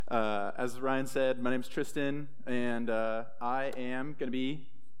As Ryan said, my name's Tristan, and I am going to be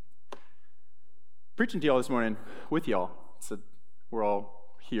preaching to y'all this morning with y'all. So we're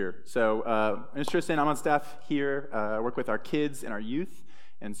all here. So my name's Tristan. I'm on staff here. I work with our kids and our youth,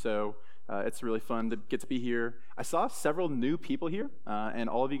 and so it's really fun to get to be here. I saw several new people here, and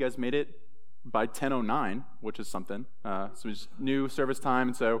all of you guys made it by 10:09, which is something. So it's new service time,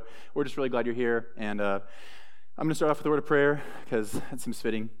 and so we're just really glad you're here. And I'm going to start off with a word of prayer because it seems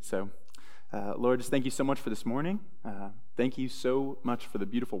fitting. So, Lord, just thank you so much for this morning. Thank you so much for the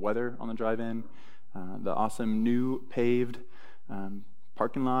beautiful weather on the drive-in, the awesome new paved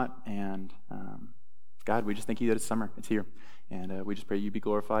parking lot, and God, we just thank you that it's summer. It's here. And we just pray you be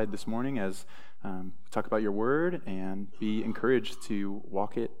glorified this morning as we talk about your word and be encouraged to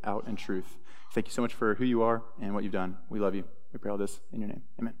walk it out in truth. Thank you so much for who you are and what you've done. We love you. We pray all this in your name.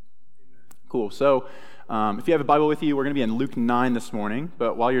 Amen. Cool. So if you have a Bible with you, we're going to be in Luke 9 this morning.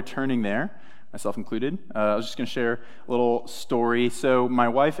 But while you're turning there, myself included, I was just going to share a little story. So my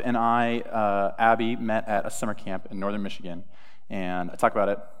wife and I, Abby, met at a summer camp in northern Michigan. And I talk about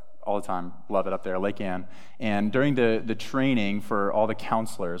it all the time. Love it up there, Lake Ann. And during the training for all the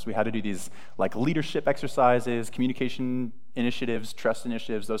counselors, we had to do these like leadership exercises, communication initiatives, trust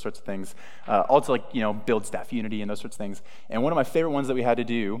initiatives, those sorts of things, all to build staff unity and those sorts of things. And one of my favorite ones that we had to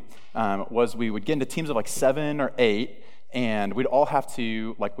do was we would get into teams of like 7 or 8, and we'd all have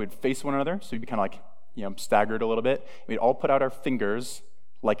to we'd face one another, so we'd be kind of staggered a little bit. We'd all put out our fingers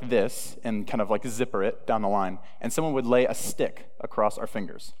like this and kind of zipper it down the line, and someone would lay a stick across our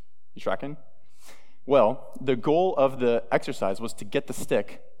fingers. You tracking? Well, the goal of the exercise was to get the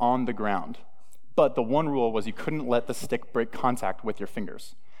stick on the ground. But the one rule was you couldn't let the stick break contact with your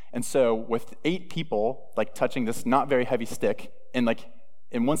fingers. And so with 8 people touching this not very heavy stick, and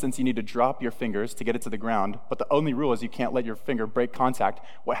in one sense you need to drop your fingers to get it to the ground, but the only rule is you can't let your finger break contact.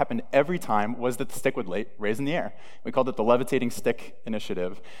 What happened every time was that the stick would raise in the air. We called it the levitating stick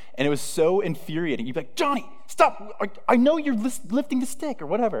initiative. And it was so infuriating. You'd be like, Johnny, stop. I know you're lifting the stick or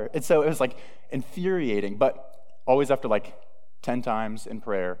whatever. And so it was infuriating, but always after 10 times in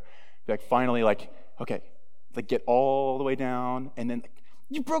prayer, be finally okay, get all the way down, and then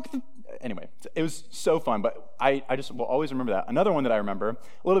you broke the... Anyway, it was so fun, but I just will always remember that. Another one that I remember,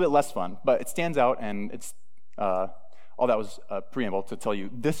 a little bit less fun, but it stands out, and it's all that was a preamble to tell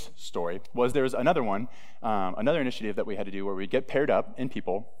you this story, was there was another one, another initiative that we had to do where we'd get paired up in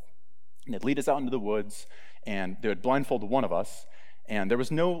people, and they'd lead us out into the woods, and they would blindfold one of us, and there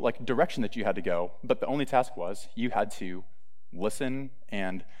was no direction that you had to go, but the only task was you had to listen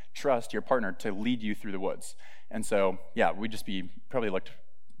and trust your partner to lead you through the woods. And so, yeah, we'd just be probably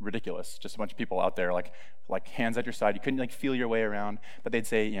ridiculous, just a bunch of people out there like hands at your side. You couldn't feel your way around, but they'd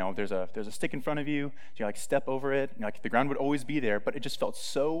say, there's a stick in front of you, so you step over it, and, the ground would always be there, but it just felt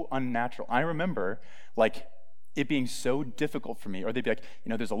so unnatural. I remember it being so difficult for me, or they'd be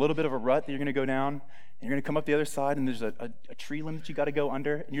there's a little bit of a rut that you're going to go down, and you're going to come up the other side, and there's a tree limb that you got to go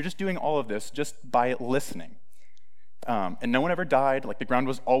under, and you're just doing all of this just by listening. And no one ever died. The ground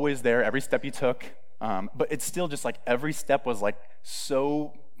was always there every step you took, but it's still just every step was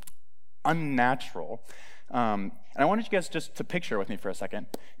so unnatural. And I wanted you guys just to picture with me for a second.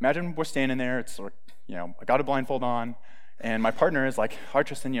 Imagine we're standing there. It's I got a blindfold on, and my partner is all right,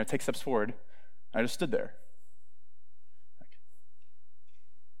 Tristan, take steps forward. I just stood there.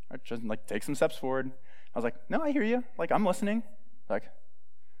 All right, Tristan, take some steps forward. I was no, I hear you. I'm listening.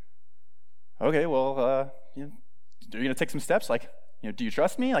 Okay, well, you're gonna take some steps. Do you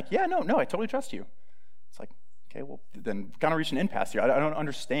trust me? Yeah, no, I totally trust you. It's okay, well, then kind of reach an impasse here. I don't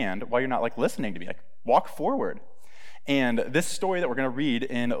understand why you're not listening to me. Walk forward. And this story that we're going to read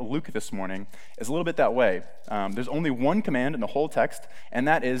in Luke this morning is a little bit that way. There's only one command in the whole text, and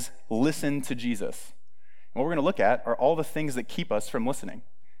that is listen to Jesus. And what we're going to look at are all the things that keep us from listening.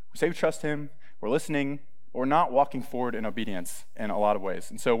 We say we trust him, we're listening, but we're not walking forward in obedience in a lot of ways.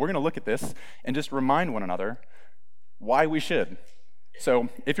 And so we're going to look at this and just remind one another why we should. So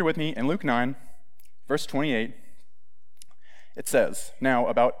if you're with me in Luke 9, verse 28, it says, "Now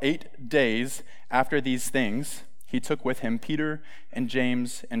about 8 days after these things, he took with him Peter and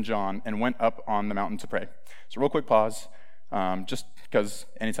James and John and went up on the mountain to pray." So real quick pause, just because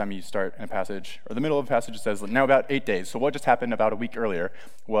anytime you start in a passage, or the middle of a passage, it says, now about 8 days. So what just happened about a week earlier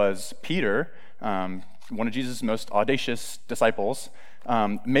was Peter, one of Jesus' most audacious disciples,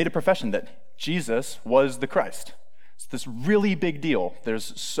 made a profession that Jesus was the Christ. It's this really big deal.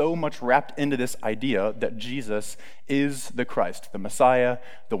 There's so much wrapped into this idea that Jesus is the Christ, the Messiah,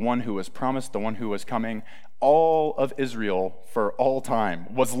 the one who was promised, the one who was coming. All of Israel for all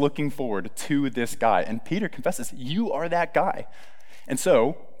time was looking forward to this guy. And Peter confesses, you are that guy. And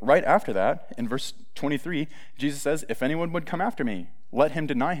so, right after that, in verse 23, Jesus says, if anyone would come after me, let him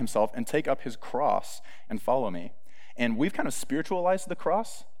deny himself and take up his cross and follow me. And we've kind of spiritualized the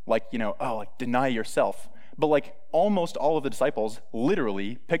cross, like, like deny yourself. But like almost all of the disciples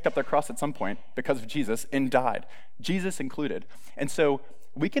literally picked up their cross at some point because of Jesus and died, Jesus included. And so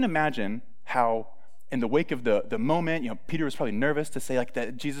we can imagine how in the wake of the moment, Peter was probably nervous to say like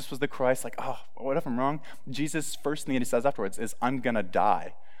that Jesus was the Christ, like, oh, what if I'm wrong? Jesus' first thing that he says afterwards is, I'm gonna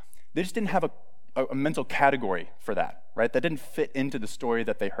die. They just didn't have a mental category for that, right? That didn't fit into the story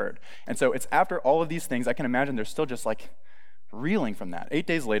that they heard. And so it's after all of these things, I can imagine they're still just like reeling from that. 8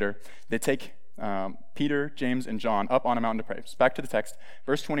 days later, they take Peter, James, and John up on a mountain to pray. So back to the text,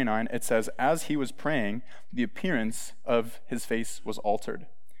 verse 29, it says, as he was praying, the appearance of his face was altered,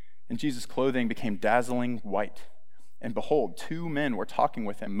 and Jesus' clothing became dazzling white. And behold, 2 men were talking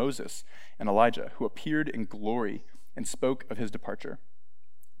with him, Moses and Elijah, who appeared in glory and spoke of his departure,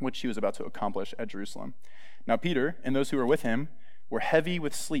 which he was about to accomplish at Jerusalem. Now Peter and those who were with him were heavy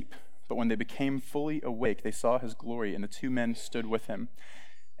with sleep, but when they became fully awake, they saw his glory, and the 2 men stood with him.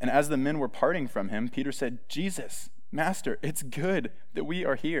 And as the men were parting from him, Peter said, Jesus, Master, it's good that we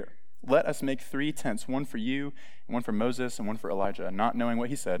are here. Let us make 3 tents, one for you, and one for Moses, and one for Elijah. Not knowing what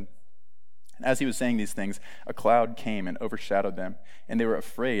he said, and as he was saying these things, a cloud came and overshadowed them, and they were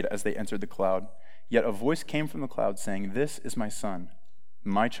afraid as they entered the cloud. Yet a voice came from the cloud saying, this is my son,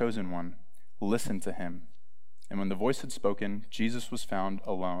 my chosen one. Listen to him. And when the voice had spoken, Jesus was found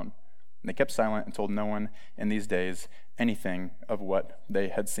alone. And they kept silent and told no one in these days anything of what they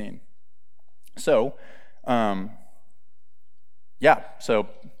had seen. So, so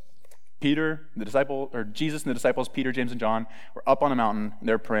Peter, the disciple, or Jesus and the disciples, Peter, James, and John, were up on a mountain, and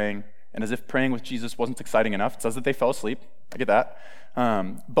they're praying. And as if praying with Jesus wasn't exciting enough, it says that they fell asleep. I get that.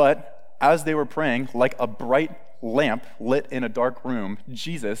 But as they were praying, like a bright lamp lit in a dark room,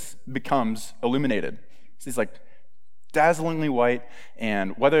 Jesus becomes illuminated. So he's like dazzlingly white,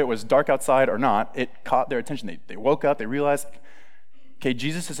 and whether it was dark outside or not, it caught their attention. They woke up, they realized, okay,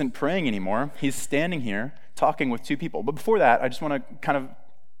 Jesus isn't praying anymore. He's standing here talking with 2 people. But before that, I just want to kind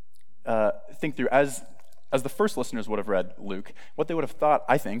of think through, as the first listeners would have read Luke, what they would have thought,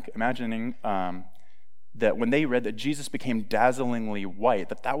 I think, imagining that when they read that Jesus became dazzlingly white,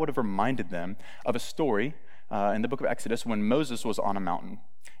 that would have reminded them of a story in the book of Exodus when Moses was on a mountain.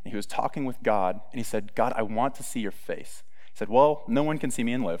 And he was talking with God, and he said, God, I want to see your face. He said, well, no one can see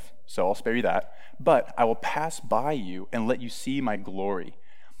me and live, so I'll spare you that. But I will pass by you and let you see my glory.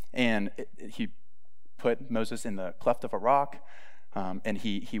 And he put Moses in the cleft of a rock, and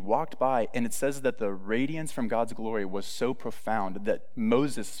he walked by, and it says that the radiance from God's glory was so profound that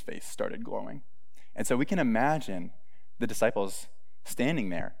Moses' face started glowing. And so we can imagine the disciples standing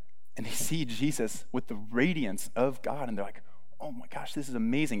there, and they see Jesus with the radiance of God, and they're like, oh my gosh, this is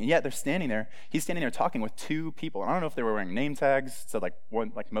amazing. And yet they're standing there, he's standing there talking with 2 people. And I don't know if they were wearing name tags, so like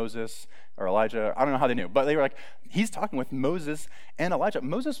one like Moses or Elijah. I don't know how they knew, but they were like, he's talking with Moses and Elijah.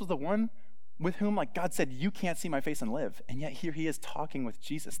 Moses was the one with whom like God said, you can't see my face and live. And yet here he is talking with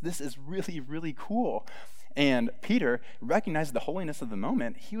Jesus. This is really, really cool. And Peter recognized the holiness of the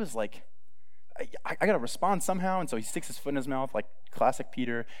moment. He was like, I got to respond somehow. And so he sticks his foot in his mouth, like classic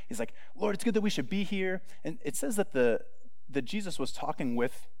Peter. He's like, Lord, it's good that we should be here. And it says that that Jesus was talking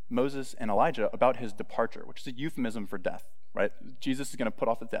with Moses and Elijah about his departure, which is a euphemism for death, right? Jesus is going to put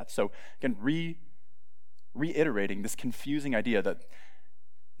off the death. So again, reiterating this confusing idea that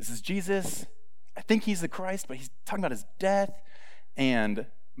this is Jesus, I think he's the Christ, but he's talking about his death. And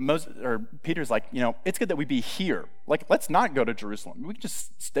Peter's like, it's good that we be here. Like, let's not go to Jerusalem. We can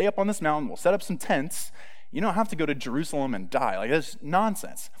just stay up on this mountain. We'll set up some tents. You don't have to go to Jerusalem and die. Like, that's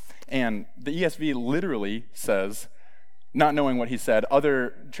nonsense. And the ESV literally says, not knowing what he said.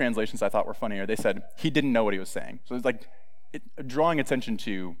 Other translations I thought were funnier. They said he didn't know what he was saying. So it's like drawing attention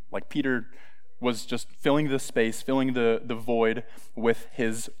to, like, Peter was just filling the space, filling the void with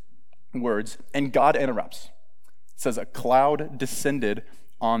his words, and God interrupts. It says a cloud descended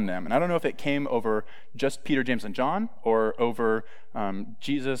on them. And I don't know if it came over just Peter, James, and John, or over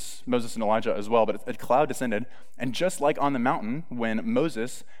Jesus, Moses, and Elijah as well, but a cloud descended. And just like on the mountain, when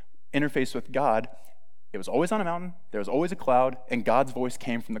Moses interfaced with God, it was always on a mountain, there was always a cloud, and God's voice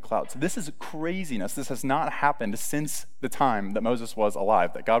came from the cloud. So this is craziness. This has not happened since the time that Moses was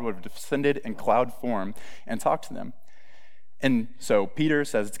alive, that God would have descended in cloud form and talked to them. And so Peter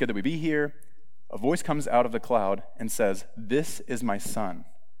says, it's good that we be here. A voice comes out of the cloud and says, this is my son,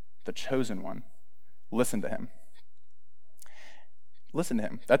 the chosen one. Listen to him. Listen to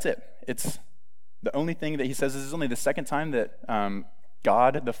him. That's it. It's the only thing that he says. This is only the second time that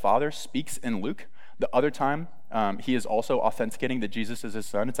God the Father speaks in Luke. The other time, he is also authenticating that Jesus is his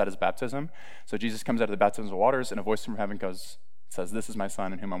son. It's at his baptism. So Jesus comes out of the baptism of waters, and a voice from heaven says, "This is my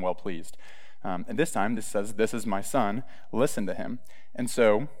son in whom I'm well pleased." And this time, this says, "This is my son, listen to him." And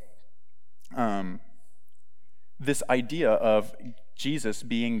so this idea of Jesus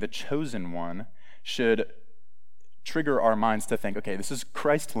being the chosen one should trigger our minds to think, okay, this is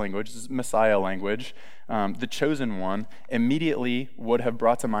Christ language, this is Messiah language. The chosen one immediately would have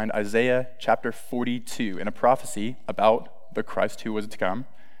brought to mind Isaiah chapter 42 in a prophecy about the Christ who was to come.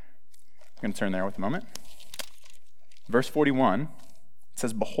 I'm going to turn there with a moment. Verse 41, it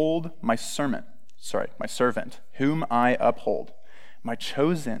says, "Behold my servant, whom I uphold, my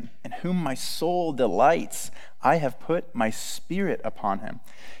chosen, in whom my soul delights. I have put my spirit upon him.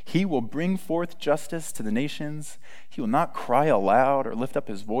 He will bring forth justice to the nations. He will not cry aloud or lift up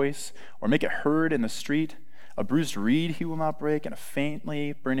his voice or make it heard in the street. A bruised reed he will not break, and a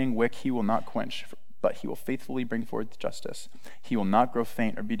faintly burning wick he will not quench. But he will faithfully bring forth justice. He will not grow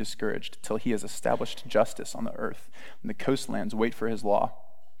faint or be discouraged till he has established justice on the earth, and the coastlands wait for his law.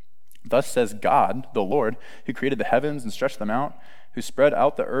 Thus says God, the Lord, who created the heavens and stretched them out, who spread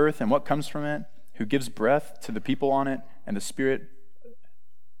out the earth and what comes from it, who gives breath to the people on it and the spirit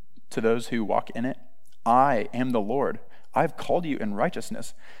to those who walk in it. I am the Lord. I have called you in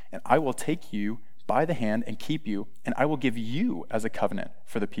righteousness, and I will take you by the hand and keep you, and I will give you as a covenant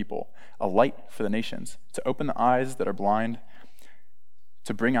for the people, a light for the nations, to open the eyes that are blind,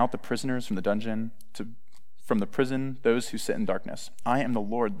 to bring out the prisoners from the dungeon, from the prison those who sit in darkness. I am the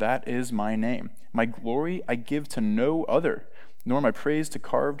Lord, that is my name. My glory I give to no other, nor my praise to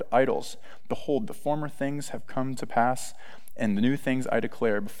carved idols. Behold, the former things have come to pass, and the new things I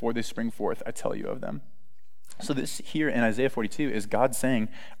declare before they spring forth, I tell you of them." So this here in Isaiah 42 is God saying,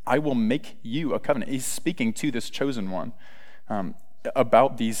 I will make you a covenant. He's speaking to this chosen one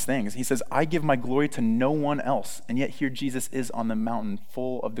about these things. He says, I give my glory to no one else. And yet here Jesus is on the mountain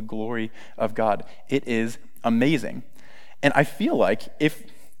full of the glory of God. It is amazing. And I feel like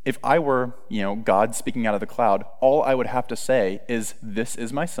if I were, God speaking out of the cloud, all I would have to say is, this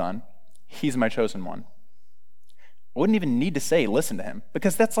is my son, he's my chosen one. I wouldn't even need to say, listen to him,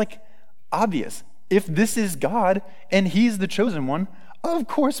 because that's obvious. If this is God and he's the chosen one, of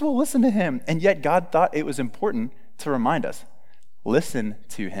course we'll listen to him. And yet God thought it was important to remind us, listen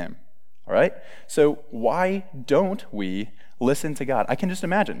to him, all right? So why don't we listen to God? I can just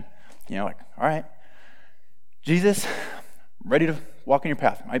imagine, all right, Jesus, ready to walk in your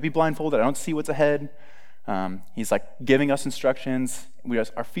path. Might be blindfolded. I don't see what's ahead. He's giving us instructions.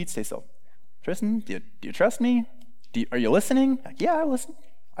 Our feet stay still. Tristan, do you trust me? Are you listening? Yeah, I listen.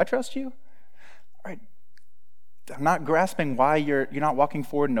 I trust you. All right. I'm not grasping why you're not walking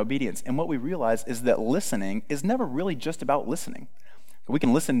forward in obedience. And what we realize is that listening is never really just about listening. We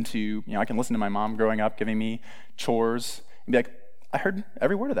can listen to, I can listen to my mom growing up, giving me chores, and be like, I heard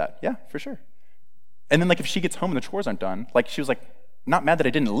every word of that. Yeah, for sure. And then if she gets home and the chores aren't done, she was not mad that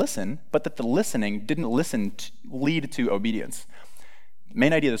I didn't listen, but that the listening didn't lead to obedience.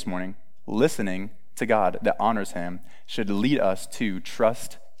 Main idea this morning, listening to God that honors him should lead us to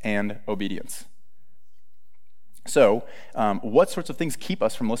trust and obedience. So, what sorts of things keep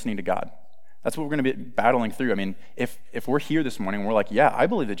us from listening to God? That's what we're going to be battling through. I mean, if we're here this morning, we're yeah, I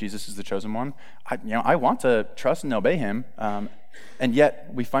believe that Jesus is the chosen one. I want to trust and obey him, and yet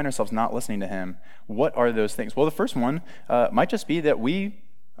we find ourselves not listening to him. What are those things? Well, the first one might just be that we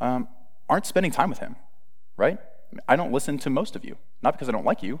aren't spending time with him, right? I don't listen to most of you, not because I don't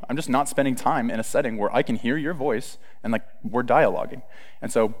like you. I'm just not spending time in a setting where I can hear your voice and we're dialoguing.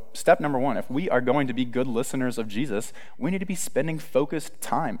 And so step number one, if we are going to be good listeners of Jesus, we need to be spending focused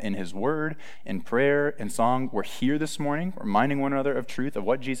time in his word, in prayer, in song. We're here this morning, reminding one another of truth, of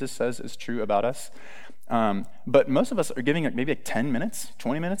what Jesus says is true about us. But most of us are giving maybe 10 minutes,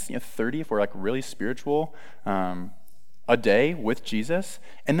 20 minutes, 30 if we're really spiritual, a day with Jesus,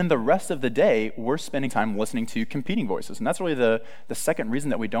 and then the rest of the day we're spending time listening to competing voices. And that's really the second reason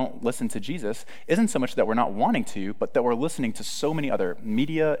that we don't listen to Jesus isn't so much that we're not wanting to, but that we're listening to so many other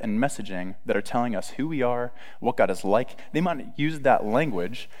media and messaging that are telling us who we are, what God is like. They might use that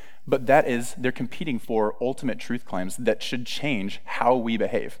language, but they're competing for ultimate truth claims that should change how we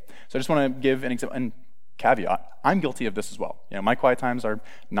behave. So I just want to give an example and caveat. I'm guilty of this as well. My quiet times are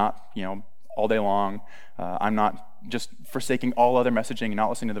not, all day long. I'm not just forsaking all other messaging and not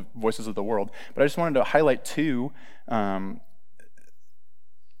listening to the voices of the world. But I just wanted to highlight two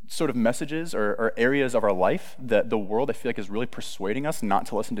sort of messages or areas of our life that the world, I feel is really persuading us not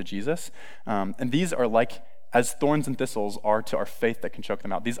to listen to Jesus. And these are as thorns and thistles are to our faith that can choke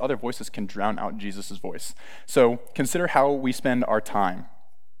them out. These other voices can drown out Jesus' voice. So consider how we spend our time.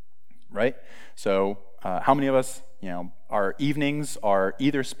 right? So how many of us, our evenings are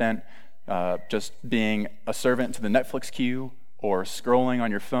either spent just being a servant to the Netflix queue, or scrolling on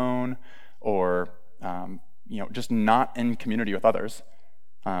your phone, or just not in community with others?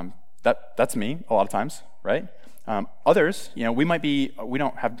 That's me a lot of times, right? Others, I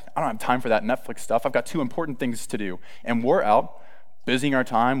don't have time for that Netflix stuff. I've got 2 important things to do, and we're out busying our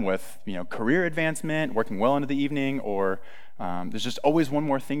time with career advancement, working well into the evening, or there's just always one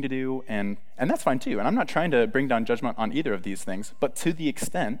more thing to do, and that's fine too. And I'm not trying to bring down judgment on either of these things, but to the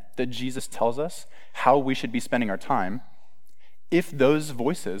extent that Jesus tells us how we should be spending our time, if those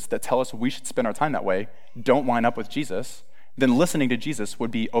voices that tell us we should spend our time that way don't line up with Jesus, then listening to Jesus would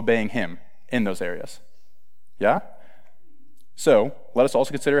be obeying him in those areas. Yeah? So let us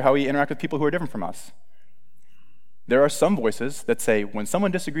also consider how we interact with people who are different from us. There are some voices that say when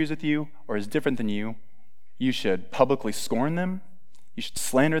someone disagrees with you or is different than you, you should publicly scorn them. You should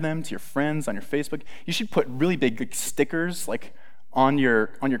slander them to your friends on your Facebook. You should put really big stickers on your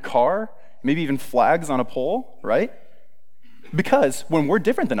car, maybe even flags on a pole, right? Because when we're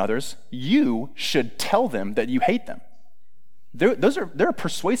different than others, you should tell them that you hate them. There are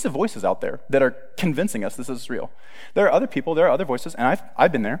persuasive voices out there that are convincing us this is real. There are other voices, and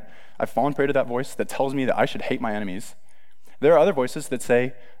I've been there. I've fallen prey to that voice that tells me that I should hate my enemies. There are other voices that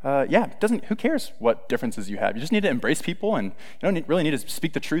say, who cares what differences you have? You just need to embrace people, and you don't really need to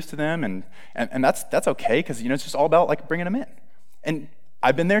speak the truth to them, and that's okay, because it's just all about bringing them in. And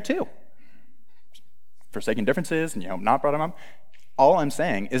I've been there too, forsaking differences and not brought them up. All I'm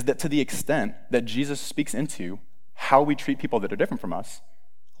saying is that to the extent that Jesus speaks into how we treat people that are different from us,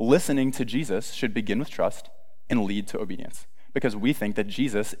 listening to Jesus should begin with trust and lead to obedience, because we think that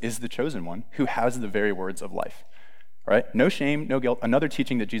Jesus is the chosen one who has the very words of life. All right? No shame, no guilt. Another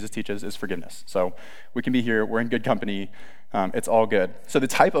teaching that Jesus teaches is forgiveness. So we can be here, we're in good company, it's all good. So the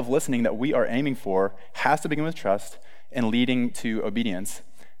type of listening that we are aiming for has to begin with trust and leading to obedience.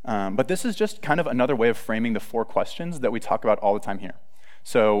 But this is just kind of another way of framing the 4 questions that we talk about all the time here.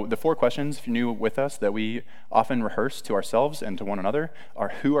 So the 4 questions, if you're new with us, that we often rehearse to ourselves and to one another are: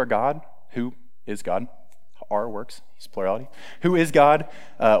 who are God? Who is God? R works, it's plurality. Who is God?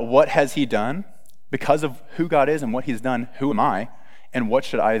 What has he done? Because of who God is and what he's done, who am I? And what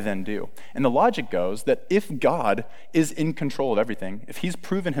should I then do? And the logic goes that if God is in control of everything, if he's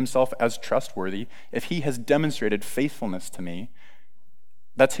proven himself as trustworthy, if he has demonstrated faithfulness to me,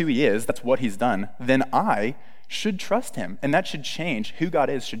 that's who he is, that's what he's done, then I should trust him. And that should change, who God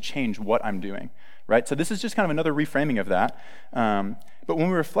is should change what I'm doing, right? So this is just kind of another reframing of that. But when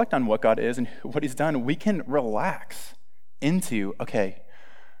we reflect on what God is and what he's done, we can relax into, okay,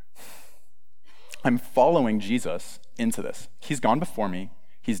 I'm following Jesus into this. He's gone before me.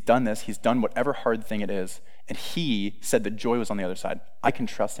 He's done this. He's done whatever hard thing it is. And he said that joy was on the other side. I can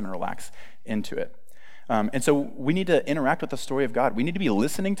trust him and relax into it. And so we need to interact with the story of God. We need to be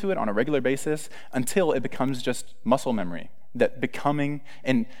listening to it on a regular basis until it becomes just muscle memory.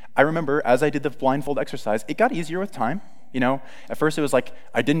 And I remember as I did the blindfold exercise, it got easier with time. At first it was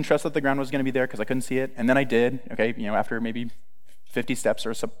I didn't trust that the ground was going to be there because I couldn't see it. And then I did, after maybe 50 steps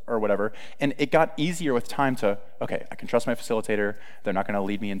or whatever. And it got easier with time to, okay, I can trust my facilitator. They're not going to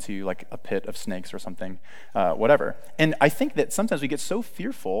lead me into a pit of snakes or something, whatever. And I think that sometimes we get so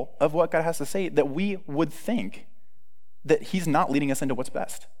fearful of what God has to say that we would think that he's not leading us into what's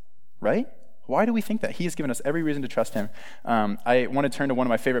best, right? Why do we think that? He has given us every reason to trust him. I want to turn to one of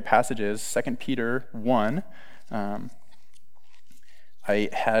my favorite passages, 2 Peter 1. I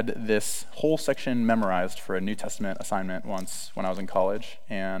had this whole section memorized for a New Testament assignment once when I was in college,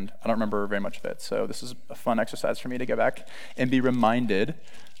 and I don't remember very much of it. So this is a fun exercise for me to go back and be reminded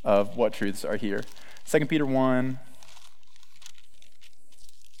of what truths are here. 2 Peter 1.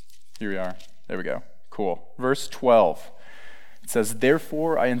 Here we are. There we go. Cool. Verse 12. It says,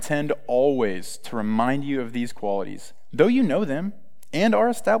 "Therefore I intend always to remind you of these qualities, though you know them and are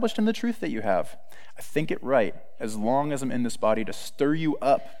established in the truth that you have. I think it right, as long as I'm in this body, to stir you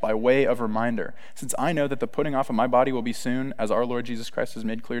up by way of reminder, since I know that the putting off of my body will be soon, as our Lord Jesus Christ has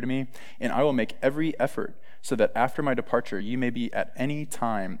made clear to me, and I will make every effort so that after my departure you may be at any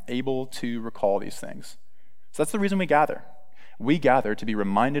time able to recall these things." So that's the reason we gather. We gather to be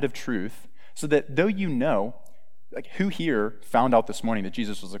reminded of truth, so that though you know, who here found out this morning that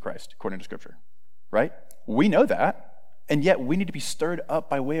Jesus was the Christ, according to Scripture, right? We know that. And yet we need to be stirred up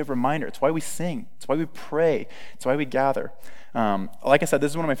by way of reminder. It's why we sing. It's why we pray. It's why we gather. Like I said,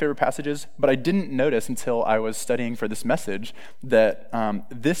 this is one of my favorite passages, but I didn't notice until I was studying for this message that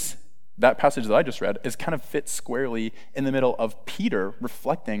that passage that I just read is kind of fits squarely in the middle of Peter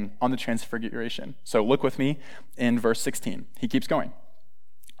reflecting on the transfiguration. So look with me in verse 16. He keeps going.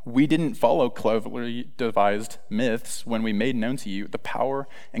 We didn't follow cleverly devised myths when we made known to you the power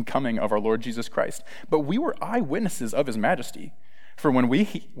and coming of our Lord Jesus Christ, but we were eyewitnesses of his majesty. For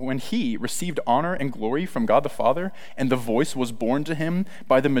when he received honor and glory from God the Father, and the voice was borne to him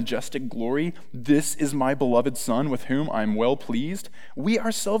by the majestic glory, 'This is my beloved Son, with whom I am well pleased,' we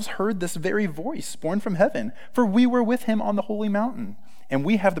ourselves heard this very voice borne from heaven, for we were with him on the holy mountain. And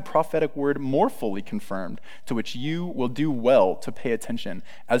we have the prophetic word more fully confirmed, to which you will do well to pay attention,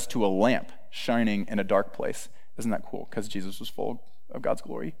 as to a lamp shining in a dark place." Isn't that cool? Because Jesus was full of God's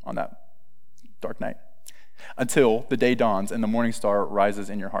glory on that dark night. "Until the day dawns and the morning star rises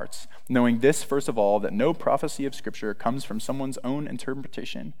in your hearts, knowing this, first of all, that no prophecy of Scripture comes from someone's own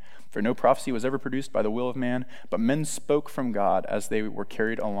interpretation. For no prophecy was ever produced by the will of man, but men spoke from God as they were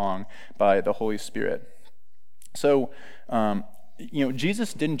carried along by the Holy Spirit." So,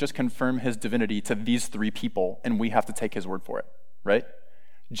 Jesus didn't just confirm his divinity to these three people, and we have to take his word for it, right?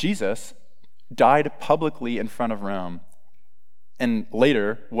 Jesus died publicly in front of Rome, and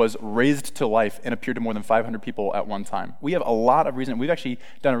later was raised to life and appeared to more than 500 people at one time. We have a lot of reason. We've actually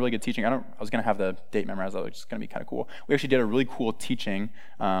done a really good teaching. I was going to have the date memorized, which is going to be kind of cool. We actually did a really cool teaching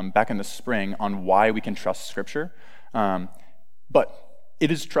back in the spring on why we can trust Scripture. But it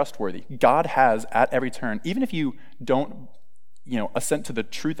is trustworthy. God has, at every turn, even if you don't assent to the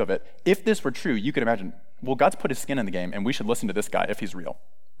truth of it, if this were true, you could imagine, well, God's put his skin in the game, and we should listen to this guy if he's real.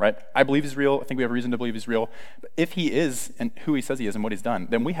 Right? I believe he's real. I think we have reason to believe he's real. But if he is and who he says he is and what he's done,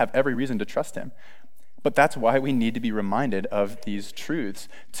 then we have every reason to trust him. But that's why we need to be reminded of these truths,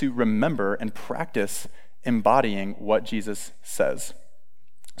 to remember and practice embodying what Jesus says.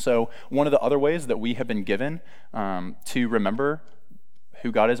 So one of the other ways that we have been given to remember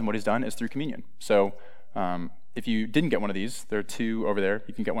who God is and what he's done is through communion. So if you didn't get one of these, there are two over there.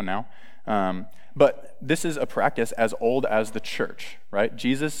 You can get one now. But this is a practice as old as the church, right?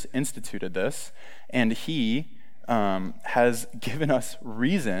 Jesus instituted this, and he has given us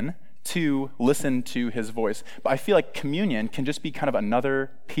reason to listen to his voice. But I feel like communion can just be kind of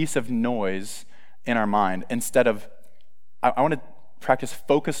another piece of noise in our mind instead of, I want to practice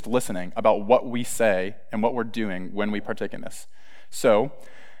focused listening about what we say and what we're doing when we partake in this. So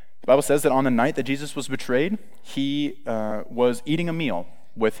the Bible says that on the night that Jesus was betrayed, he was eating a meal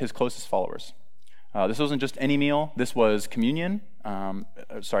with his closest followers. This wasn't just any meal. This was communion.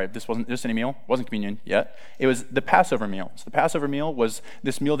 This wasn't just any meal. It wasn't communion yet. It was the Passover meal. So the Passover meal was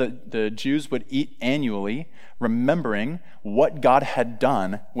this meal that the Jews would eat annually, remembering what God had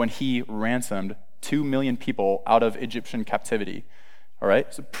done when he ransomed 2 million people out of Egyptian captivity. All right?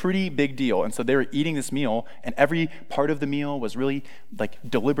 It's a pretty big deal. And so they were eating this meal, and every part of the meal was really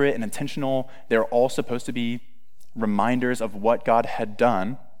deliberate and intentional. They're all supposed to be reminders of what God had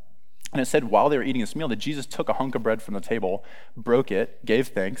done. And it said while they were eating this meal that Jesus took a hunk of bread from the table, broke it, gave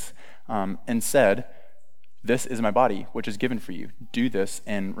thanks, and said, "This is my body, which is given for you. Do this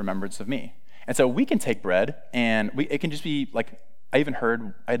in remembrance of me." And so we can take bread, and it can just be I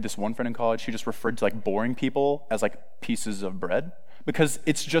had this one friend in college who just referred to boring people as pieces of bread, because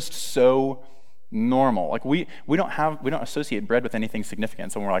it's just so normal. We don't associate bread with anything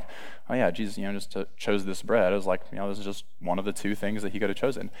significant. So we're like, oh yeah, Jesus, just chose this bread. It was this is just one of the two things that he could have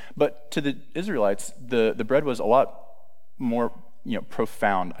chosen. But to the Israelites, the bread was a lot more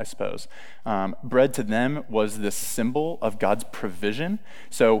profound, I suppose. Bread to them was this symbol of God's provision.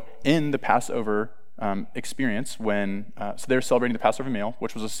 So in the Passover experience, when so they were celebrating the Passover meal,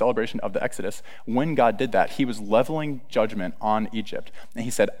 which was a celebration of the Exodus. When God did that, he was leveling judgment on Egypt, and he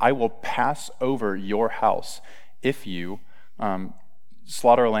said, "I will pass over your house if you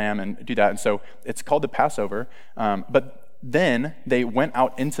slaughter a lamb and do that." And so it's called the Passover. But then they went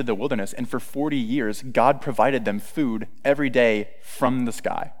out into the wilderness, and for 40 years, God provided them food every day from the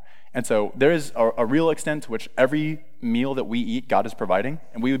sky. And so there is a real extent to which every meal that we eat, God is providing,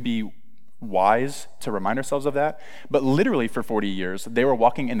 and we would be wise to remind ourselves of that. But literally for 40 years, they were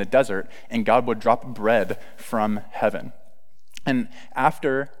walking in the desert, and God would drop bread from heaven. And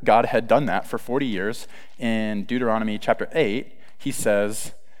after God had done that for 40 years, in Deuteronomy chapter 8, he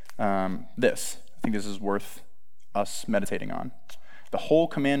says this. I think this is worth us meditating on. "The whole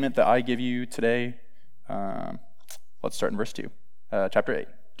commandment that I give you today," let's start in verse 2, chapter 8.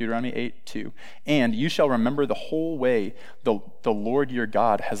 Deuteronomy 8:2. "And you shall remember the whole way the Lord your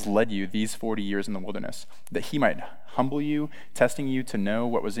God has led you these 40 years in the wilderness, that he might humble you, testing you to know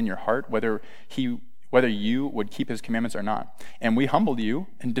what was in your heart, whether you would keep his commandments or not. And we humbled you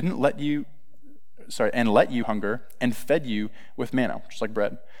and let you hunger and fed you with manna," which is like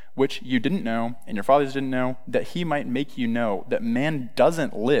bread, "which you didn't know and your fathers didn't know, that he might make you know that man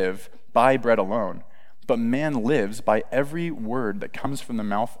doesn't live by bread alone, but man lives by every word that comes from the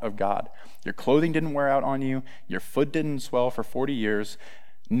mouth of God. Your clothing didn't wear out on you, your foot didn't swell for 40 years.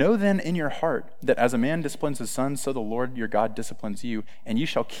 Know then in your heart that as a man disciplines his son, so the Lord your God disciplines you, and you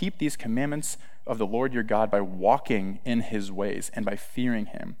shall keep these commandments of the Lord your God by walking in his ways and by fearing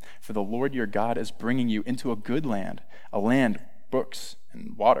him. For the Lord your God is bringing you into a good land, a land, brooks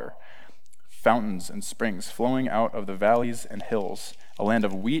and water, fountains and springs flowing out of the valleys and hills, a land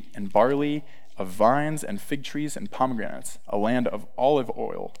of wheat and barley, of vines and fig trees and pomegranates, a land of olive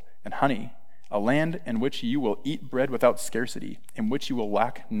oil and honey, a land in which you will eat bread without scarcity, in which you will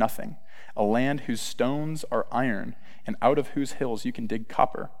lack nothing, a land whose stones are iron, and out of whose hills you can dig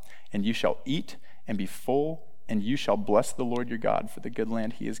copper, and you shall eat and be full, and you shall bless the Lord your God for the good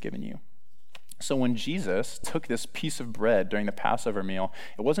land he has given you. So when Jesus took this piece of bread during the Passover meal,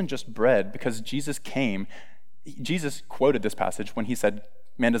 it wasn't just bread, because Jesus quoted this passage when he said,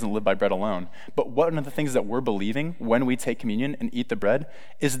 man doesn't live by bread alone. But one of the things that we're believing when we take communion and eat the bread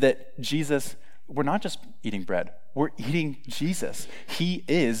is that we're not just eating bread, we're eating Jesus. He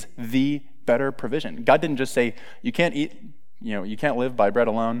is the better provision. God didn't just say, you can't live by bread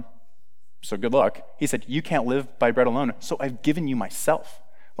alone, so good luck. He said, you can't live by bread alone, so I've given you myself.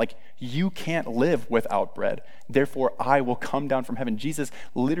 Like, you can't live without bread. Therefore, I will come down from heaven. Jesus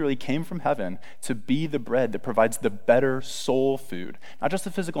literally came from heaven to be the bread that provides the better soul food, not just the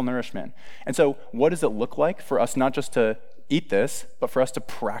physical nourishment. And so what does it look like for us not just to eat this, but for us to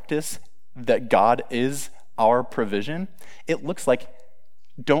practice that God is our provision? It looks like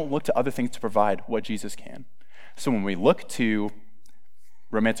don't look to other things to provide what Jesus can. So when we look to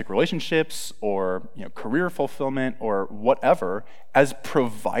romantic relationships or career fulfillment or whatever as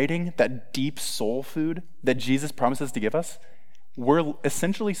providing that deep soul food that Jesus promises to give us, we're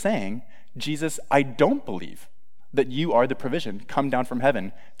essentially saying, Jesus, I don't believe that you are the provision come down from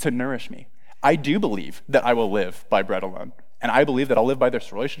heaven to nourish me. I do believe that I will live by bread alone, and I believe that I'll live by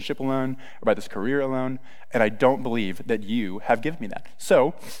this relationship alone or by this career alone, and I don't believe that you have given me that.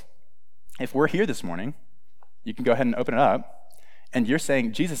 So if we're here this morning, you can go ahead and open it up. And you're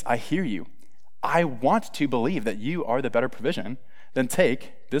saying, Jesus, I hear you. I want to believe that you are the better provision. Then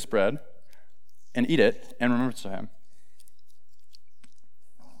take this bread and eat it and remember to him.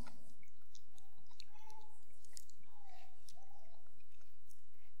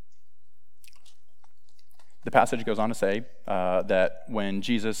 The passage goes on to say that when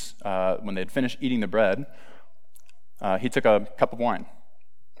when they had finished eating the bread, he took a cup of wine.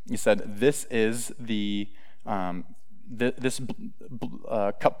 He said, this is this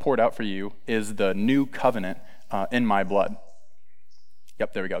cup poured out for you is the new covenant in my blood.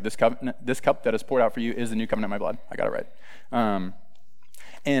 Yep, there we go. This cup that is poured out for you is the new covenant in my blood. I got it right.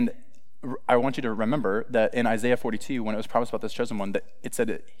 And I want you to remember that in Isaiah 42, when it was promised about this chosen one, that it said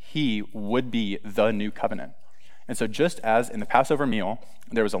that he would be the new covenant. And so just as in the Passover meal,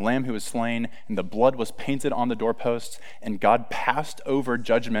 there was a lamb who was slain, and the blood was painted on the doorposts, and God passed over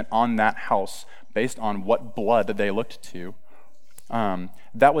judgment on that house based on what blood that they looked to,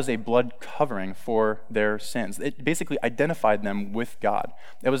 that was a blood covering for their sins. It basically identified them with God.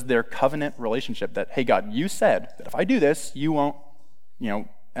 It was their covenant relationship that, hey, God, you said that if I do this, you won't,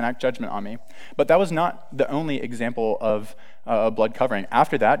 enact judgment on me. But that was not the only example of blood covering.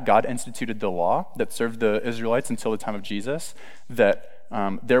 After that, God instituted the law that served the Israelites until the time of Jesus, that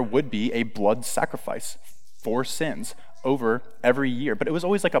there would be a blood sacrifice for sins over every year. But it was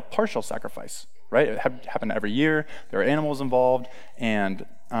always like a partial sacrifice, right? It happened every year. There were animals involved. And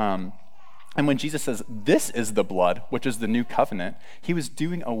when Jesus says, this is the blood, which is the new covenant, he was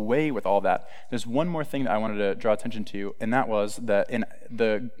doing away with all that. There's one more thing that I wanted to draw attention to, and that was that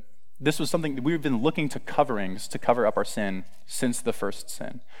this was something that we've been looking to coverings to cover up our sin since the first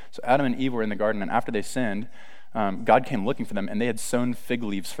sin. So Adam and Eve were in the garden, and after they sinned, God came looking for them, and they had sewn fig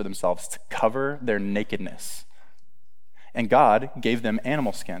leaves for themselves to cover their nakedness. And God gave them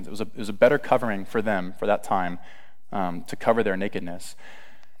animal skins. It was a better covering for them for that time to cover their nakedness.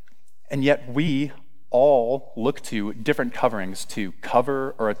 And yet we all look to different coverings to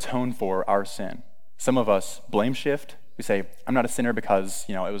cover or atone for our sin. Some of us blame shift. We say, I'm not a sinner because,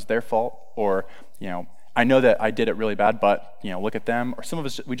 it was their fault, or, I know that I did it really bad, but, look at them. Or some of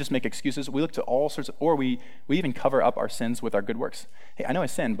us, we just make excuses. We look to all sorts of, or we even cover up our sins with our good works. Hey, I know I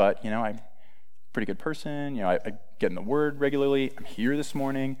sinned, but, I'm a pretty good person. I get in the Word regularly. I'm here this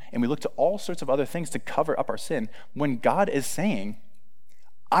morning. And we look to all sorts of other things to cover up our sin when God is saying,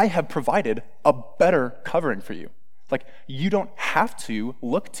 I have provided a better covering for you. Like, you don't have to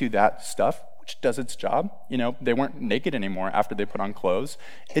look to that stuff, which does its job. They weren't naked anymore after they put on clothes.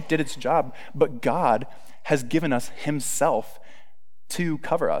 It did its job. But God has given us himself to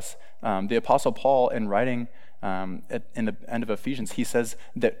cover us. The Apostle Paul, in writing in the end of Ephesians, he says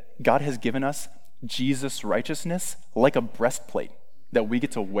that God has given us Jesus' righteousness like a breastplate that we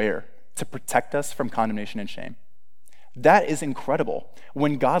get to wear to protect us from condemnation and shame. That is incredible.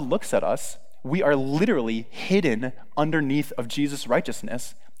 When God looks at us, we are literally hidden underneath of Jesus'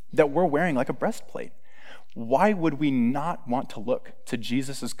 righteousness that we're wearing like a breastplate. Why would we not want to look to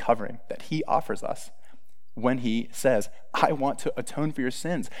Jesus' covering that he offers us when he says, I want to atone for your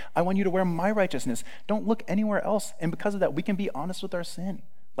sins. I want you to wear my righteousness. Don't look anywhere else. And because of that, we can be honest with our sin.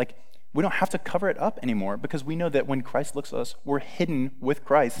 Like, we don't have to cover it up anymore because we know that when Christ looks at us, we're hidden with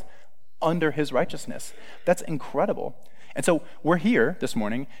Christ under his righteousness. That's incredible. And so we're here this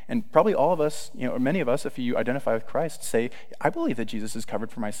morning, and probably all of us, or many of us, if you identify with Christ, say, I believe that Jesus is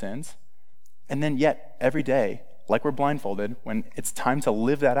covered for my sins. And then yet, every day, like we're blindfolded, when it's time to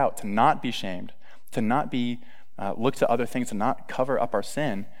live that out, to not be shamed, to not be look to other things, to not cover up our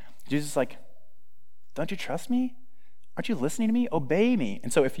sin, Jesus is like, don't you trust me? Aren't you listening to me? Obey me.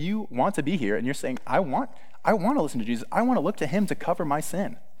 And so if you want to be here and you're saying, I want to listen to Jesus, I want to look to him to cover my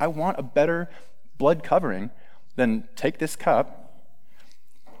sin, I want a better blood covering, then take this cup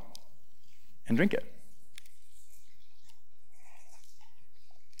and drink it.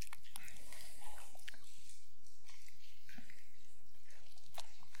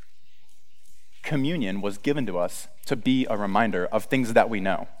 Communion was given to us to be a reminder of things that we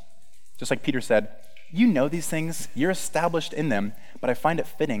know. Just like Peter said, you know these things, you're established in them, but I find it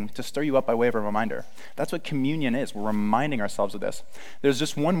fitting to stir you up by way of a reminder. That's what communion is. We're reminding ourselves of this. There's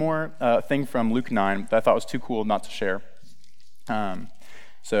just one more thing from Luke 9 that I thought was too cool not to share.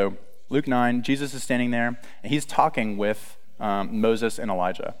 So Luke 9, Jesus is standing there, and he's talking with Moses and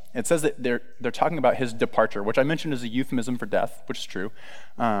Elijah. It says that they're talking about his departure, which I mentioned is a euphemism for death, which is true.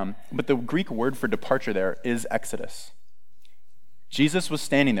 But the Greek word for departure there is exodus. Jesus was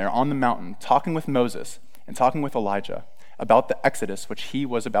standing there on the mountain talking with Moses and talking with Elijah about the exodus which he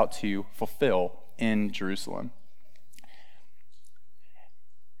was about to fulfill in Jerusalem.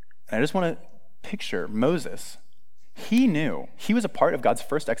 And I just want to picture Moses. He knew he was a part of God's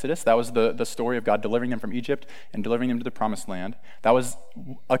first exodus. That was the story of God delivering them from Egypt and delivering them to the promised land. That was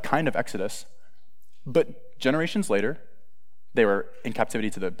a kind of exodus. But generations later, they were in captivity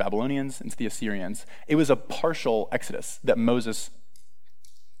to the Babylonians and to the Assyrians. It was a partial exodus that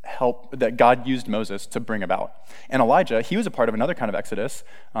God used Moses to bring about. And Elijah, he was a part of another kind of exodus,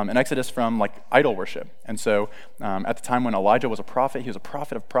 an exodus from like idol worship. And so at the time when Elijah was a prophet, he was a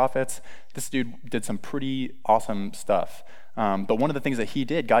prophet of prophets. This dude did some pretty awesome stuff. But one of the things that he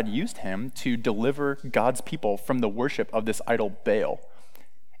did, God used him to deliver God's people from the worship of this idol Baal.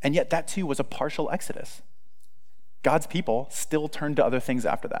 And yet that too was a partial exodus. God's people still turned to other things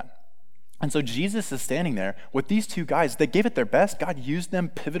after that. And so Jesus is standing there with these two guys. They gave it their best. God used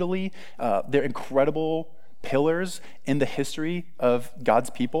them pivotally. They're incredible pillars in the history of God's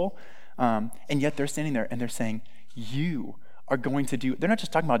people. And yet they're standing there and they're saying, you are going to do, they're not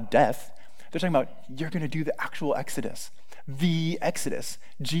just talking about death. They're talking about, you're going to do the actual exodus. The exodus.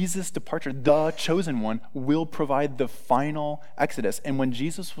 Jesus' departure, the chosen one, will provide the final exodus. And when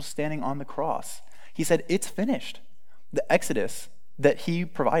Jesus was standing on the cross, he said, it's finished. The exodus that he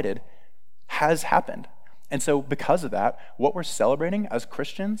provided has happened. And so because of that, what we're celebrating as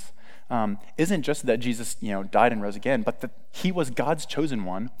Christians isn't just that Jesus died and rose again, but that he was God's chosen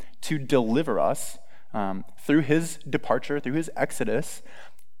one to deliver us through his departure, through his exodus,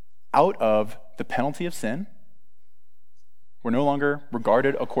 out of the penalty of sin. We're no longer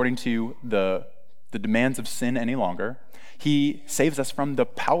regarded according to the demands of sin any longer. He saves us from the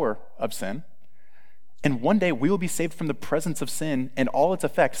power of sin. And one day we will be saved from the presence of sin and all its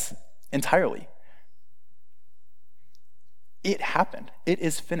effects entirely. It happened. It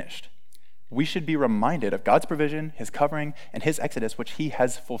is finished. We should be reminded of God's provision, his covering, and his exodus, which he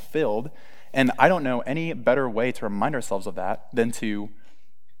has fulfilled. And I don't know any better way to remind ourselves of that than to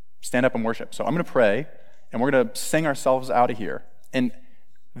stand up and worship. So I'm going to pray, and we're going to sing ourselves out of here. And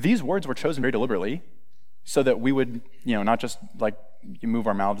these words were chosen very deliberately so that we would, not just like move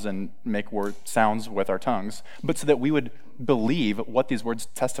our mouths and make word sounds with our tongues, but so that we would believe what these words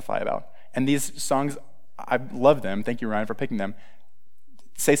testify about. And these songs, I love them. Thank you, Ryan, for picking them.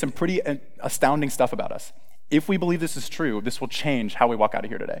 Say some pretty astounding stuff about us. If we believe this is true, this will change how we walk out of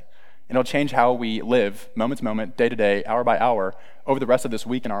here today. And it'll change how we live moment to moment, day to day, hour by hour, over the rest of this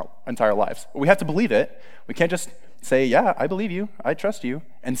week and our entire lives. But we have to believe it. We can't just say, yeah, I believe you, I trust you,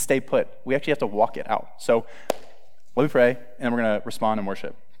 and stay put. We actually have to walk it out. So let me pray, and then we're going to respond and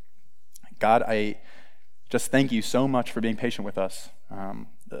worship. God, I just thank you so much for being patient with us.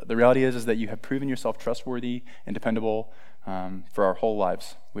 The The reality is that you have proven yourself trustworthy and dependable for our whole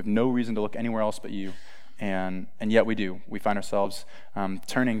lives. We have no reason to look anywhere else but you, and yet we do. We find ourselves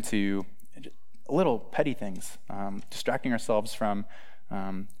turning to little petty things, distracting ourselves from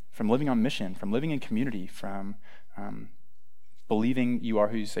living on mission, from living in community, from believing you are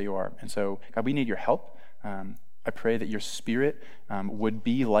who you say you are. And so, God, we need your help. I pray that your Spirit would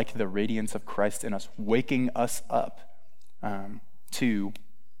be like the radiance of Christ in us, waking us up to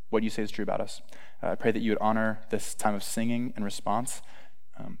what you say is true about us. I pray that you would honor this time of singing and response,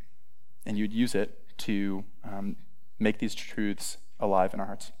 and you'd use it to make these truths alive in our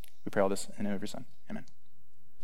hearts. We pray all this in the name of your Son. Amen.